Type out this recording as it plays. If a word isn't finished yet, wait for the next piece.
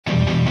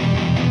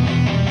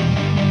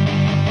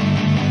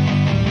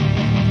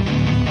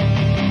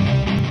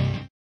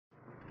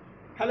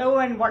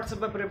And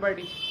WhatsApp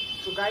everybody.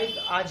 So guys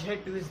आज है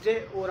Tuesday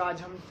और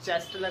आज हम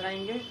चेस्ट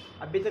लगाएंगे।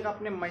 अभी तक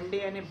आपने मंडे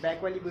यानी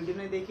बैक वाली वीडियो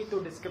नहीं देखी तो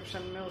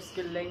डिस्क्रिप्शन में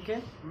उसकी लिंक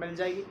है, मिल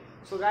जाएगी।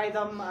 सो गाइस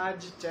हम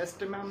आज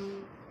चेस्ट में हम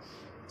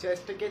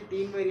चेस्ट के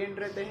 3 वेरिएंट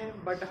रहते हैं,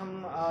 बट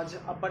हम आज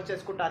अपर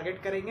चेस्ट को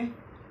टारगेट करेंगे।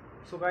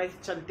 सो गाइस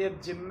चलते अब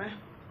जिम में।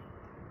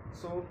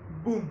 सो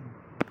बूम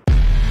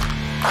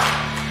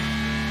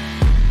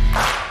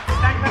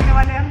स्टार्ट करने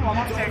वाले हैं वार्म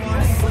अप सेट से।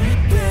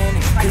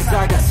 Cause I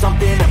got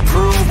something to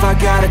prove. I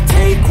gotta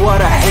take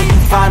what I hate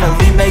and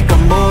finally make a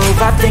move.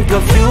 I think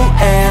of you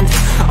and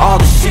all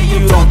the shit you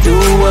don't do.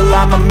 Well,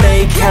 I'ma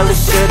make hella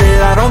sure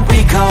that I don't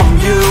become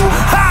you.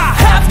 I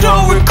have no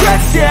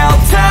regrets, yeah,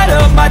 I'll tie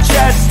up my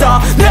chest.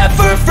 I'll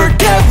never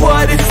forget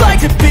what it's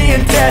like to be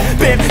in debt.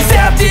 Been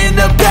stabbed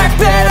in the back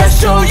bed, I'll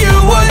show you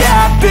what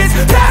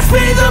happens. Pass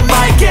me the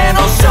mic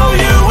and I'll show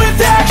you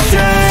with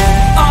action.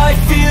 I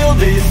feel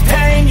this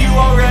pain, you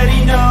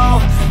already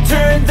know.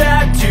 Turn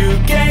that to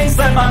gains,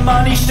 let my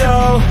money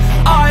show.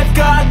 I've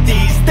got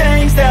these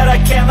things that I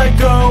can't let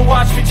go.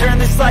 Watch me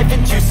turn this life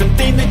into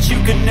something that you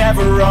could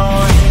never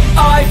own.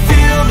 I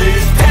feel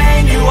this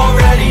pain, you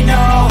already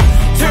know.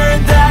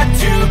 Turn that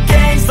to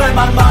gains, let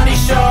my money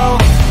show.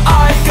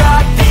 I've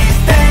got these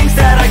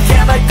things that I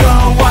can't let go.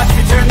 Watch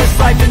me turn this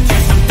life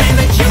into something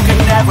that you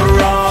could never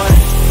own.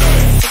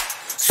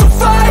 So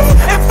fight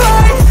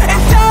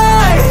and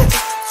die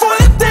for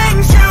the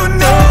things you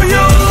know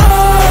you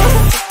love.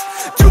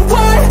 Do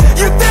what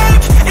you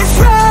think is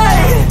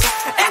right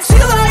and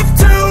see life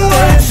do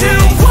what you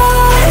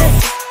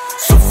want.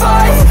 So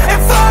fight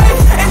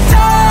and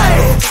die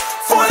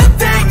for the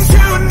things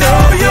you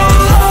know you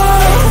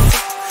love.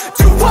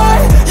 Do what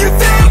you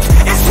think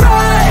is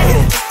right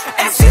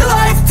and see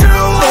life do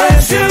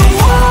what you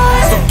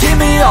want. So give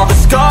me all the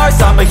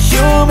scars, I'm a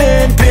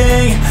human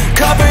being.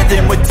 Cover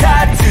them with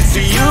tattoos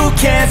so you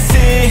can't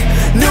see.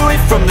 Knew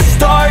it from the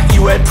start,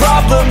 you had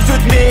problems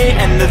with me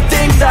and the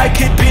things I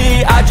could be,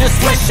 I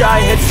just wish I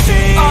had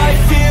seen. I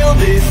feel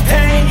this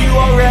pain, you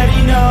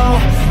already know.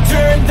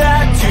 Turn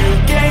that to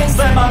gains,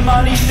 let my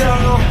money show.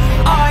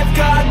 I've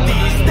got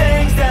these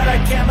things that I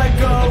can't let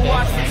go.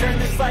 Watch me turn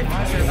this life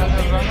into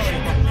something that you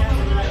can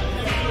never.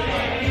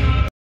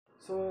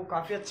 सो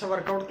काफ़ी अच्छा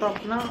workout था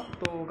अपना।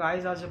 तो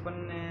guys आज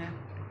अपन ने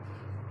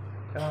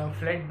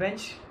flat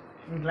bench,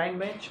 incline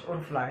bench और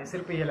fly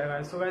सिर्फ ये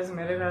लगाए। सो गाइस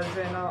मेरे ख्याल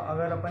से ना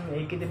अगर अपन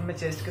एक ही दिन में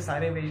चेस्ट के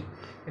सारे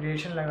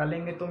वेरिएशन लगा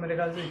लेंगे तो मेरे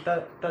ख्याल से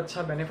इतना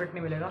अच्छा बेनिफिट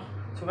नहीं मिलेगा।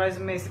 सो गाइस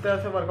मैं इसी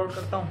तरह से वर्कआउट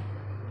करता हूँ।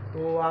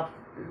 तो आप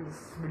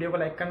इस वीडियो को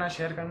लाइक करना,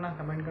 शेयर करना,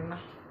 कमेंट करना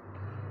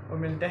और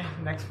मिलते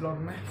हैं नेक्स्ट व्लॉग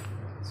में।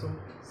 सो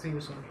सी यू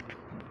सून।